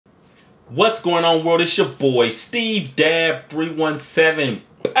What's going on, world? It's your boy Steve Dab 317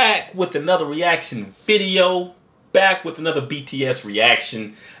 back with another reaction video, back with another BTS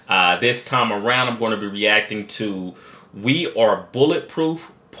reaction. This time around I'm going to be reacting to We Are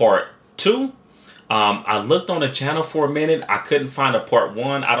Bulletproof Part 2. I looked on the channel for a minute. I couldn't find a Part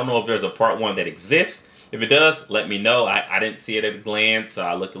 1. I don't know if there's a Part 1 that exists. If it does, let me know. I didn't see it at a glance.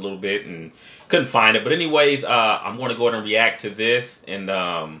 I looked a little bit and couldn't find it. But anyways, I'm going to go ahead and react to this.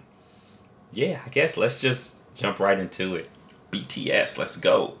 And yeah, I guess let's just jump right into it. BTS, let's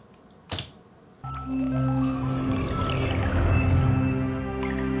go.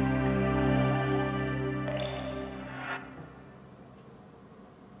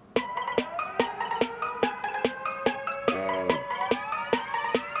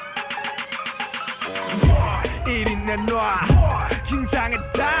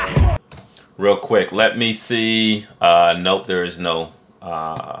 Real quick, let me see. Nope, there is no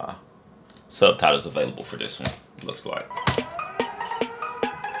subtitles available for this one, looks like.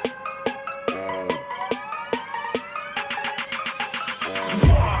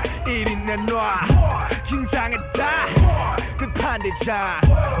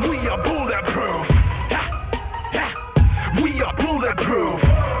 We are bulletproof. We are bulletproof.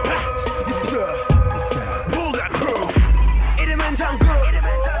 Bulletproof. 이름은 정국.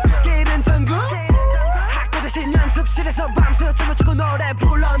 길은 전국. 학교 대신 연습실에서 밤새 춤을 추고 노래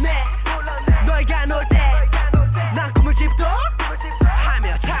불러내. 너희가 놀 때 난 꿈을 집도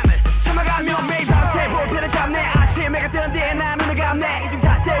하며 잠을 참아가며 매일 밤새 볼펜을 잡네. 아침에가 뜨는 뒤에 난 눈을 감네. 이중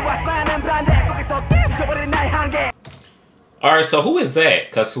자체와 빠는 반대 거기서 깨져버린 나의 한계. Alright, so who is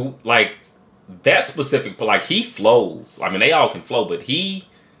that? Cause who, like, that specific, like, he flows. I mean, they all can flow, but his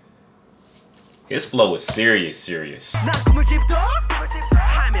flow is serious.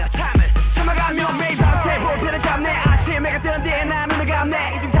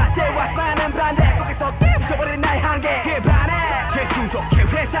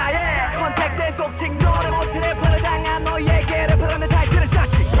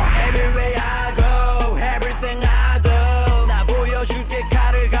 Everywhere I go, everything I do, 나 보여줄게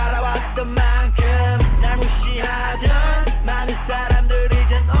칼을 갈아왔던 만큼 날 무시하던 많은 사람들이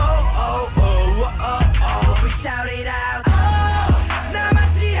이젠 we shout it out.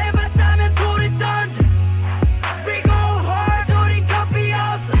 나같이 해봤다면 소리 던져. We go hard, 우린 copy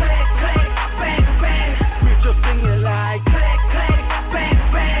us. Click, click, bang, bang. We're just singing like click, click, bang,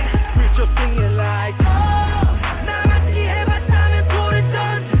 bang. We're just singing like 나같이 해봤다면 소리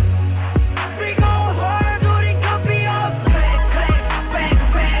던져. We go hard, 우린 copy us. Click, click, bang,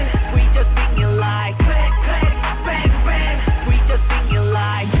 bang. We just singing like click, click, bang, bang. We just singing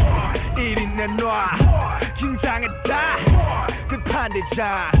like 1인 내놔. 긴장했다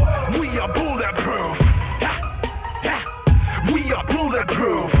급한대자. We are bulletproof. We are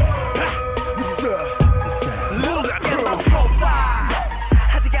bulletproof. Bulletproof.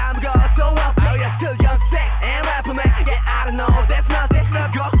 아직 아무것도 없어. You're still young, sick, and rapper man. Yeah, I don't know, that's nothing.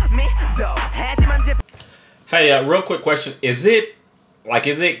 Go me though. 하지만 이제. Hey, real quick question: Is it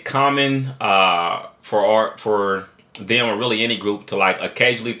common for them or really any group to like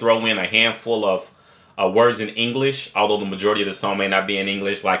occasionally throw in a handful of words in English, although the majority of the song may not be in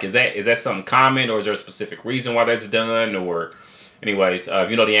English? Like, is that something common, or is there a specific reason why that's done? Or, anyways, if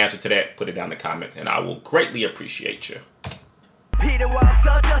you know the answer to that, put it down in the comments, and I will greatly appreciate you.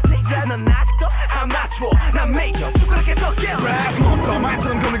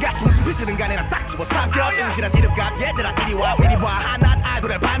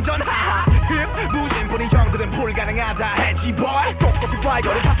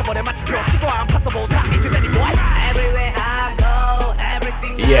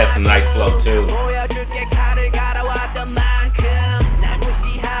 He has some nice flow too.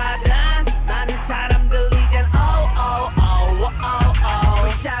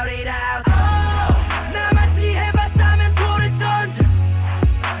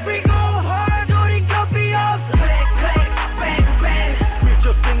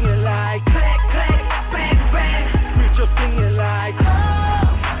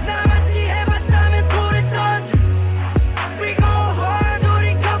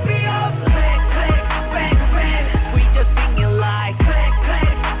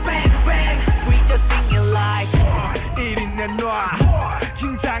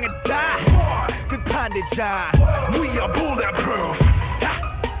 We are bulletproof.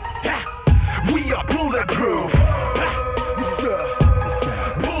 We are bulletproof.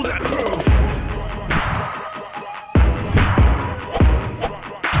 Bulletproof.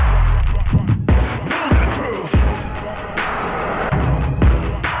 Bulletproof.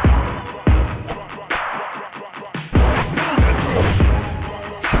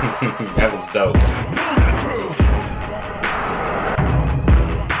 That was dope.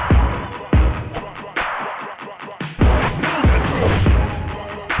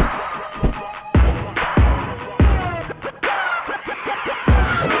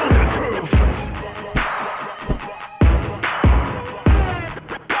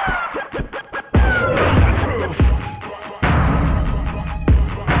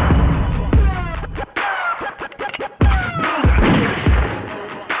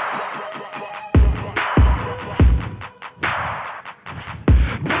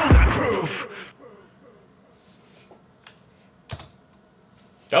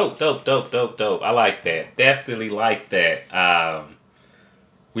 Dope. I like that. Definitely like that.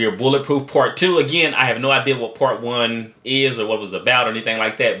 We are Bulletproof Part 2. Again, I have no idea what Part 1 is or what it was about or anything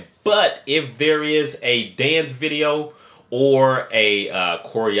like that. But if there is a dance video or a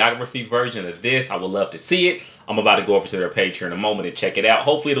choreography version of this, I would love to see it. I'm about to go over to their page here in a moment and check it out.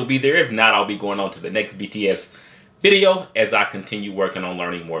 Hopefully it'll be there. If not, I'll be going on to the next BTS video as I continue working on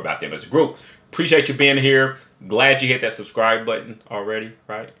learning more about them as a group. Appreciate you being here. Glad you hit that subscribe button already,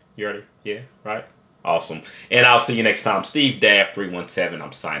 right? You already? Yeah, right? Awesome. And I'll see you next time. Steve Dab 317.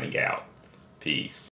 I'm signing out. Peace.